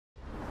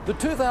The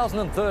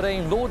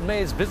 2013 Lord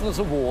Mayor's Business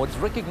Awards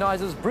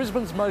recognises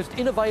Brisbane's most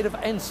innovative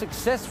and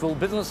successful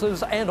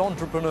businesses and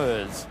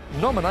entrepreneurs.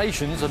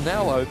 Nominations are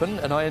now open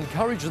and I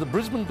encourage the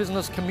Brisbane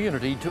business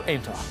community to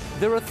enter.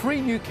 There are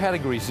 3 new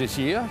categories this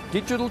year: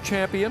 Digital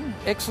Champion,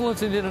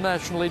 Excellence in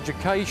International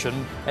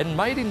Education and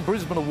Made in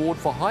Brisbane Award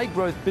for High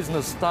Growth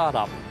Business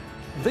Startup.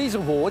 These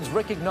awards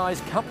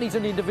recognise companies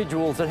and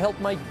individuals that help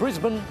make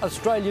Brisbane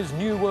Australia's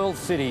new world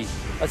city,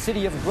 a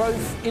city of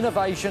growth,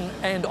 innovation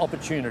and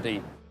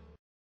opportunity.